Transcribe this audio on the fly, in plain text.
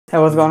Hey,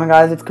 what's going on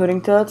guys, it's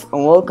Coding Tuts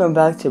and welcome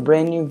back to a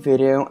brand new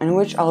video in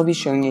which I'll be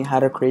showing you how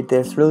to create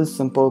this really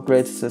simple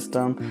grid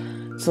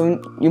system.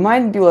 So you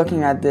might be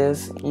looking at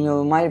this and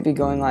you might be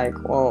going like,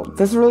 well,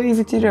 this is really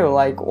easy to do,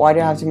 like why do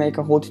you have to make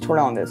a whole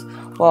tutorial on this?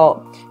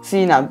 Well,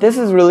 see, now this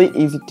is really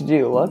easy to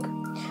do, look.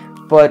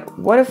 But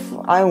what if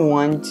I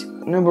want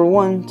number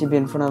 1 to be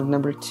in front of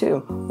number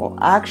 2? Well,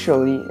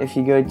 actually, if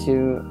you go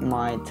to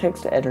my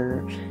text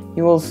editor,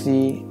 you will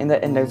see in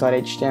the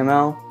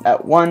index.html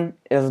that 1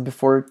 is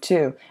before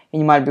 2.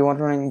 And you might be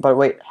wondering, but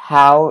wait,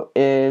 how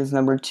is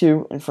number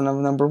 2 in front of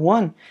number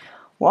 1?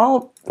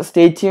 Well,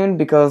 stay tuned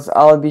because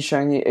I'll be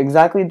showing you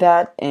exactly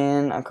that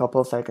in a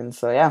couple of seconds.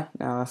 So yeah,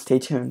 stay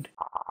tuned.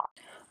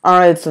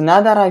 Alright, so now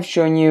that I've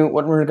shown you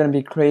what we're going to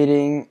be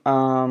creating,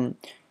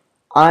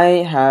 I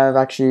have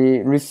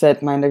actually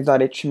reset my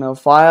index.html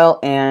file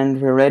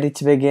and we're ready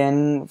to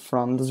begin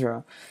from the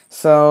zero.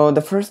 So the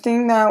first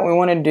thing that we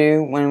want to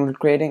do when we're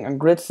creating a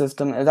grid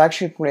system is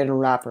actually create a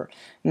wrapper.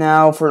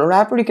 Now for a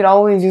wrapper you could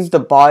always use the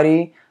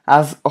body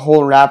as a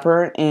whole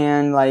wrapper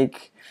and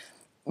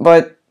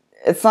but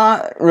it's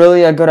not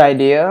really a good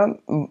idea.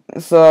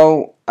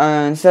 So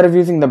instead of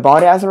using the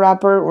body as a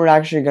wrapper, we're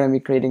actually going to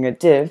be creating a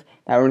div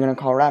that we're going to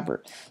call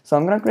wrapper. So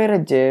I'm going to create a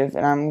div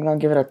and I'm going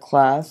to give it a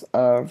class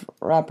of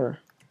wrapper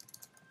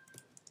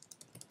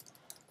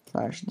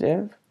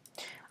 /div.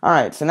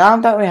 Alright, so now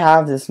that we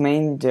have this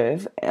main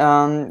div,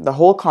 the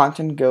whole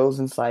content goes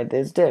inside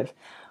this div.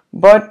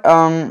 But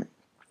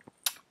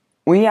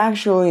we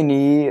actually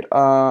need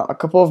a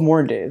couple of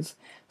more divs,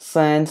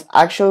 since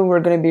actually we're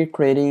going to be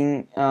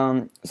creating,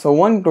 so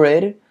one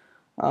grid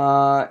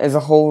is a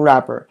whole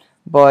wrapper.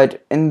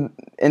 But in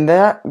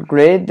that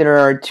grid there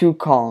are 2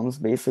 columns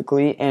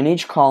basically, and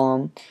each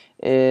column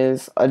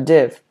is a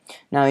div.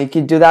 Now you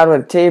could do that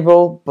with a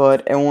table,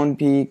 but it won't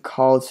be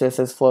called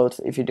CSS Floats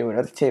if you do it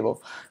with a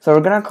table. So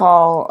we're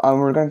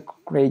gonna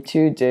create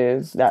 2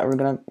 divs that we're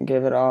gonna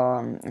give it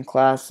a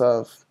class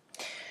of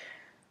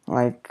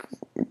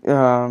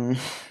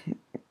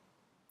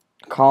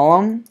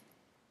column.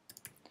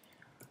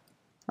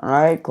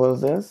 Alright,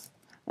 close this.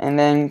 And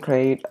then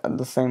create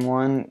the same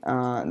one,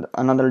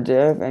 another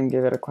div, and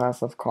give it a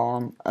class of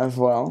column as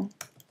well.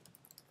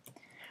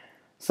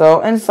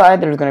 So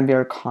inside there's going to be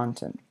our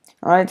content.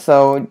 Alright,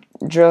 so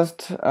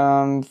just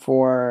I'm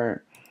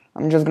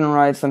just going to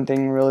write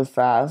something really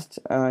fast,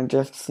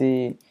 just to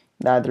see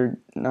that they're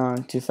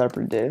 2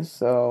 separate divs.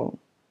 So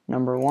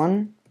number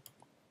 1,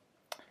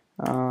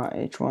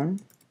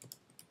 h1,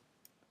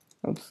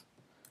 oops,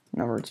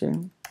 number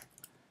 2.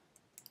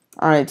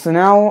 Alright, so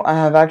now I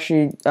have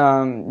actually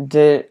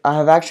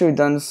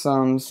done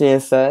some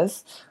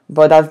CSS,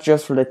 but that's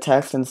just for the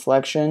text and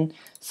selection.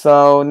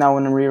 So now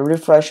when we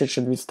refresh, it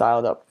should be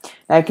styled up.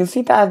 Now you can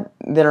see that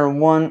they're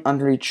one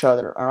under each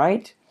other.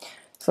 Alright,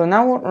 so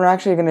now what we're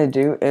actually gonna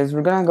do is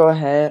we're gonna go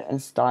ahead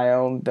and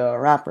style the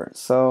wrapper.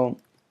 So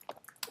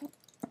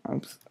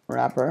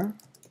wrapper.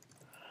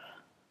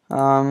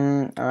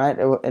 Alright,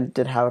 it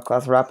did have a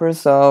class wrapper.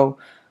 So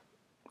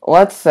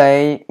let's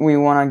say we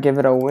want to give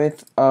it a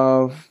width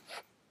of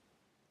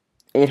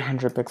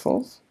 800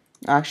 pixels.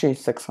 Actually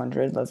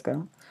 600, let's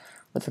go.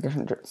 Let's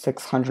get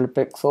 600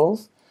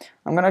 pixels.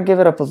 I'm going to give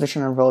it a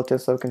position and relative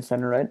so we can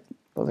center it.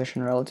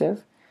 Position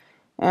relative.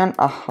 And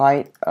a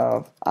height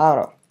of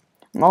auto.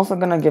 I'm also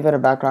going to give it a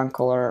background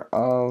color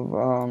of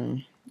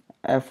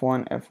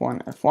F1,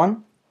 F1,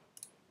 F1.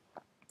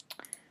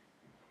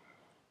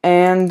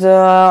 And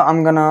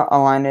I'm going to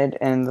align it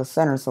in the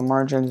center, so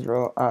margin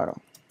 0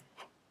 auto.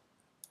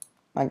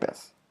 Like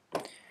this.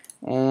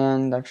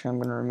 And actually I'm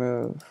going to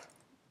remove,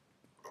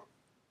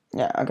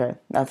 yeah, okay,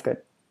 that's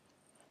good.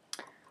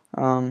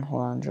 Hold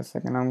on just a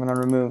second, I'm going to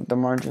remove the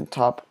margin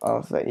top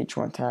of the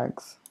h1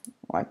 tags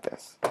like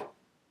this.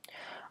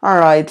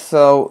 Alright,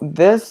 so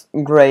this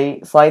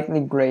gray, slightly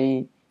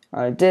gray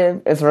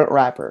div is a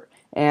wrapper,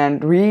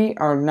 and we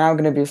are now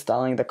going to be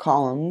styling the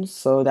columns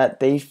so that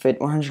they fit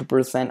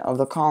 100% of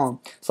the column.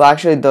 So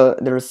actually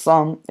their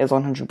sum is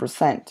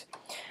 100%.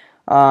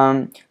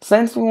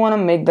 Since we want to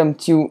make them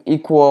 2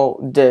 equal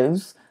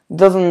divs,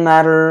 doesn't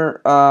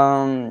matter,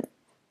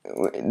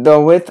 the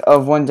width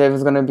of one div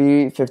is going to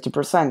be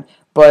 50%,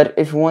 but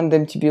if you want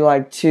them to be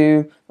like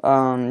 2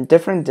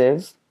 different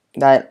divs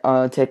that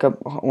take up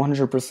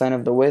 100%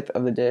 of the width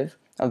of the div,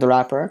 of the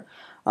wrapper,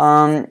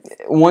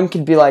 one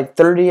could be like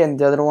 30 and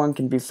the other one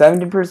can be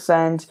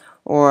 70%,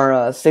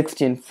 or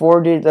 60 and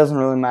 40, it doesn't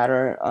really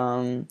matter,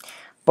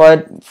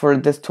 but for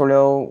this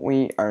tutorial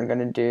we are going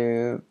to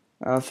do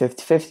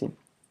 50-50.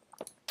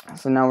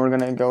 So now we're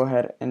going to go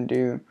ahead and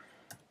do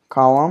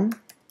column,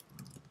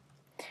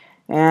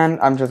 and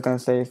I'm just going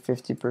to say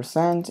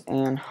 50%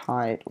 and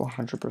height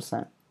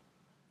 100%.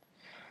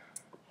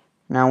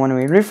 Now when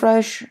we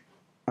refresh,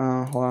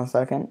 hold on a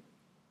second,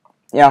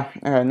 yeah,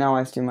 okay, now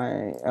I see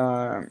my,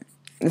 so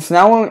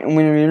now when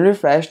we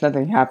refresh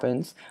nothing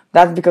happens.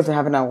 That's because I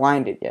haven't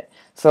aligned it yet.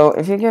 So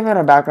if you give it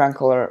a background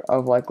color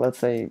of like, let's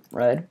say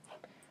red,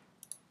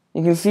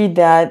 you can see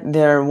that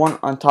they're one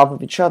on top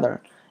of each other.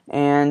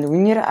 And we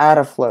need to add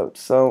a float,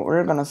 so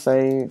we're gonna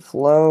say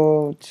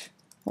float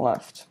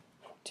left.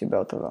 to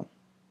both of them.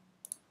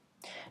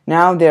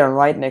 Now they are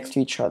right next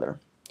to each other.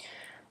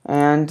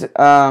 And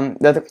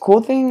the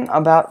cool thing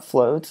about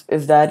floats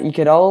is that you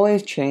could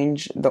always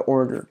change the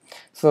order.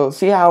 So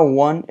see how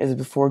 1 is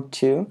before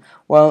 2?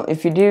 Well,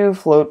 if you do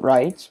float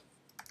right,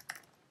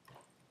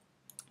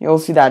 you'll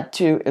see that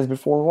 2 is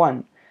before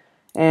 1.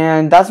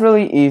 And that's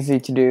really easy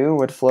to do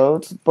with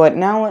floats, but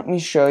now let me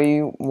show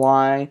you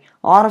why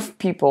a lot of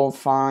people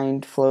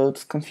find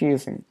floats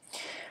confusing.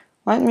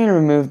 Let me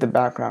remove the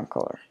background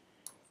color.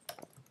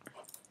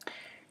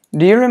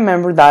 Do you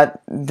remember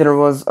that there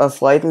was a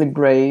slightly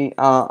gray,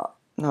 a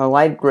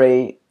light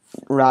gray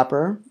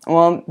wrapper?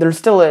 Well, there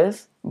still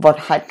is, but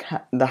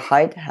the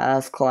height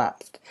has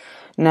collapsed.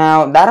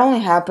 Now, that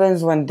only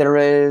happens when there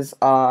is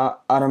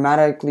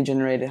automatically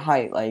generated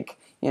height, like,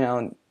 you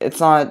know, it's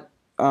not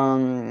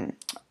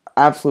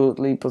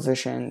absolutely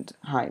positioned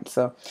height.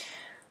 So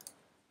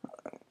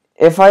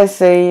if I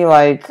say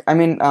like,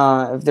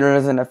 if there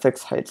isn't a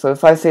fixed height, so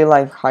if I say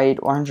like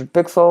height 100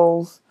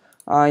 pixels,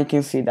 you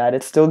can see that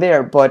it's still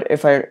there. But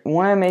if I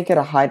want to make it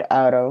a height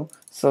auto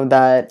so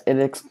that it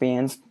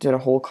expands to the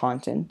whole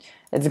content,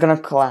 it's gonna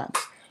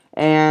collapse.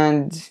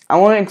 And I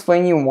want to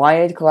explain you why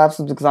it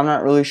collapses because I'm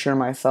not really sure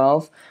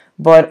myself,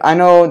 but I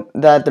know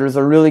that there's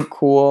a really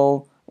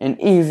cool and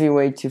easy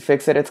way to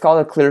fix it. It's called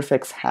a clear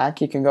fix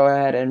hack. You can go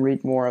ahead and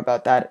read more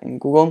about that in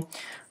Google.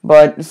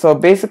 But so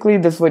basically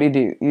this is what you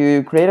do.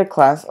 You create a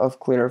class of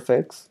clear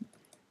fix,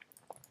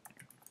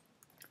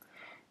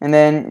 and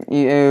then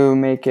you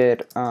make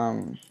it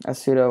a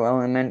pseudo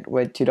element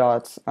with 2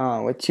 dots,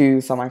 with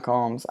 2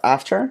 semicolons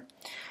after.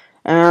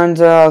 And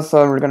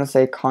so we're gonna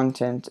say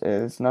content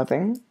is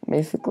nothing,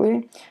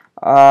 basically.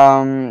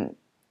 The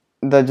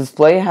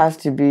display has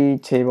to be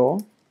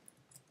table,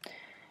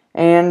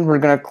 and we're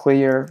gonna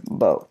clear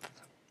both.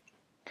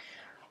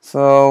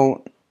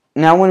 So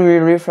now when we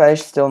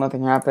refresh, still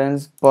nothing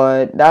happens,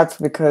 but that's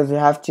because we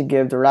have to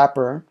give the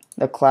wrapper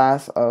the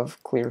class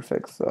of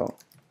clearfix. So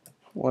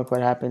look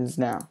what happens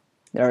now.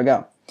 There we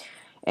go.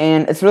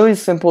 And it's really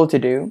simple to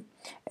do.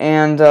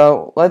 And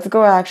let's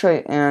go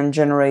actually and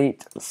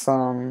generate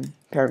some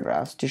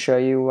paragraphs to show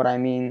you what I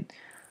mean.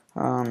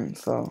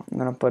 So I'm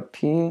gonna put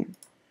P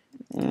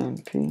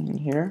and P in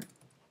here.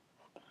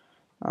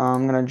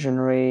 I'm gonna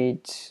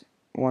generate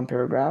one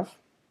paragraph.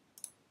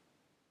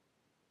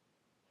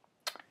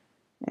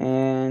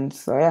 And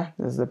so yeah,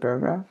 this is the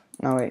paragraph.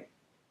 No, wait.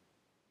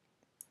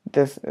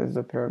 This is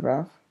the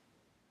paragraph.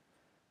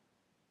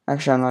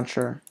 Actually, I'm not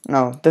sure.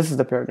 No, this is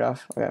the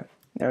paragraph. Okay,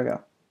 there we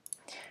go.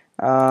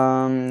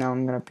 Now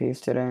I'm gonna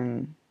paste it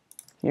in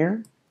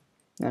here.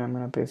 And I'm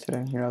gonna paste it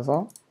in here as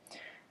well.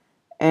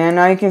 And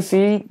now you can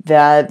see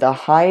that the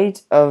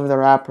height of the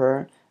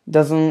wrapper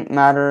doesn't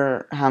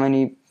matter how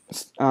many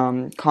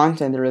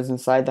content there is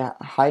inside. The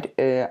height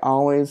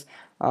always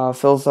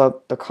fills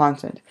up the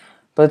content.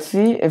 But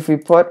see, if we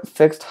put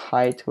fixed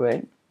height to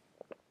it,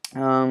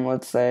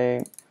 let's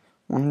say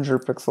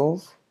 100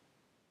 pixels.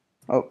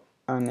 Oh,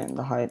 I meant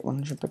the height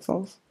 100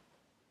 pixels.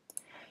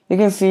 You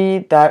can see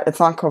that it's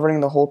not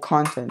covering the whole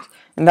content,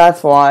 and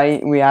that's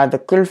why we add the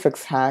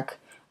clearfix hack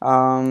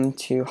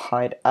to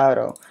hide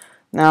auto.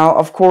 Now,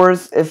 of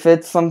course, if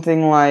it's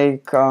something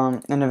like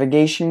a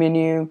navigation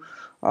menu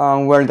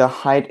where the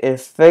height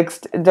is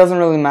fixed, it doesn't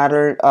really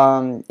matter.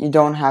 You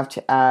don't have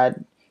to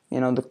add, the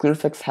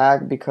clearfix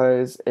hack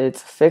because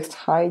it's fixed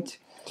height.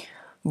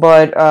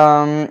 But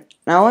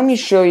now let me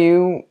show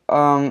you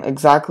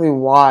exactly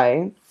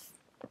why.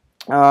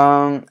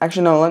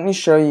 Actually, no, let me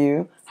show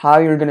you how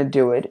you're gonna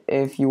do it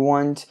if you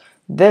want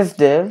this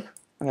div,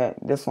 okay,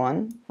 this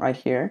one right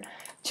here,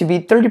 to be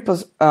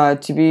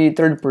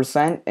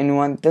 30%, and you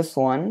want this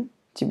one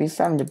to be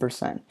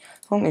 70%.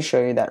 So let me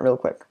show you that real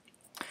quick.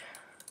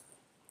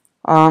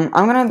 I'm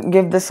gonna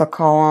give this a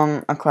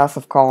class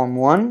of column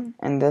 1,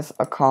 and this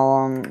a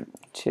column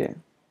 2.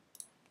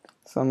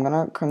 So I'm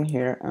gonna come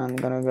here and I'm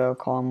gonna go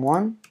column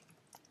 1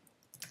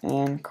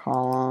 and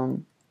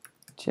column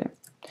 2.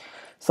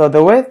 So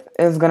the width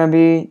is gonna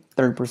be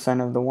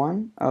 30%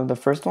 of the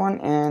first one,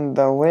 and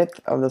the width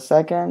of the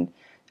second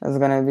is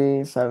gonna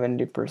be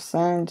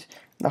 70%.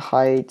 The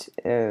height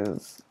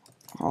is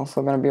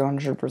also gonna be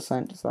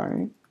 100%,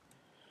 sorry.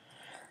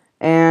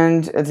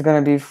 And it's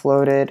gonna be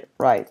floated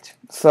right.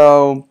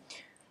 So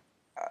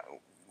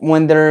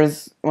when there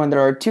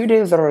are 2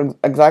 divs that are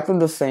exactly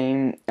the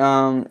same,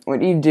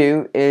 what you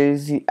do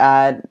is you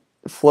add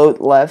float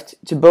left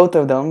to both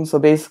of them, so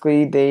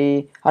basically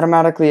they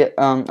automatically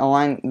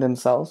align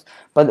themselves.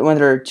 But when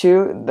there are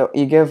 2,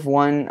 you give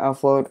one a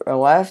float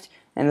left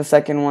and the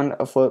second one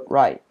a float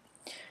right.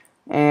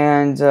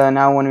 And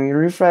now when we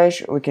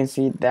refresh, we can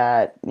see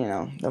that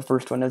the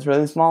first one is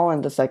really small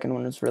and the second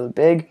one is really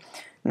big.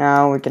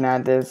 Now we can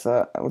add this.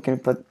 We can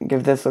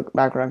give this a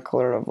background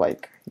color of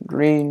like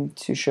green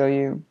to show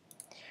you,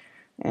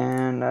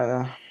 and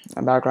a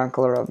background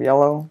color of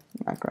yellow.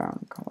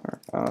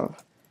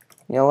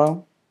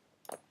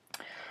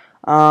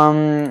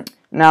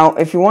 Now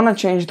if you want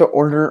to change the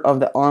order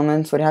of the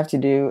elements, what you have to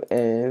do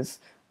is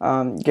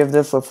give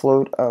this a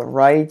float of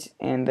right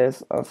and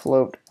this a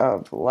float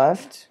of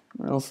left.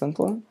 real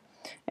simple,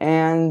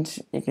 and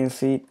you can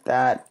see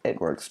that it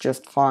works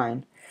just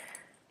fine.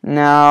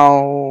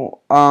 Now,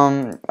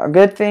 a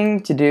good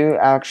thing to do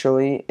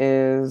actually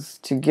is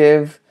to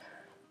give,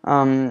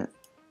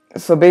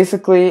 so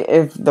basically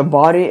if the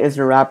body is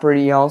a wrapper,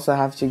 you also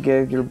have to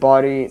give your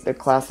body the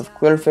class of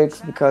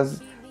clearfix,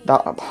 because the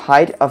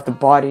height of the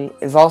body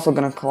is also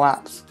going to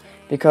collapse,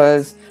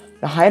 because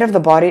the height of the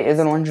body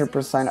isn't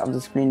 100% of the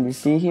screen you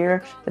see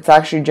here. It's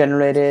actually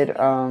generated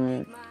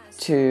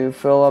to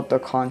fill up the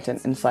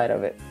content inside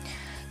of it.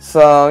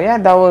 So yeah,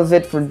 that was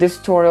it for this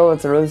tutorial.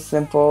 It's a really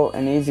simple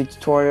and easy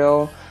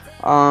tutorial,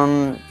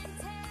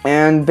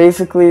 and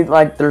basically,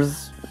 like,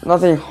 there's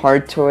nothing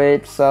hard to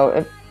it. So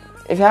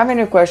if you have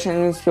any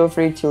questions, feel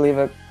free to leave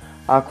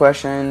a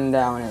question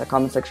down in the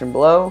comment section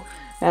below.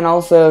 And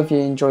also, if you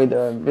enjoyed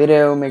the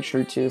video, make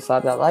sure to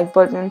slap that like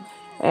button.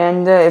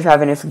 And if you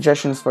have any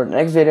suggestions for the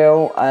next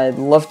video, I'd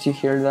love to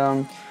hear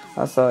them.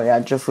 So yeah,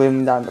 just leave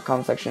them down in the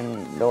comment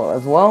section below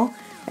as well.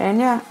 And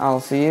yeah,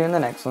 I'll see you in the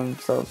next one.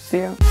 So see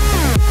you.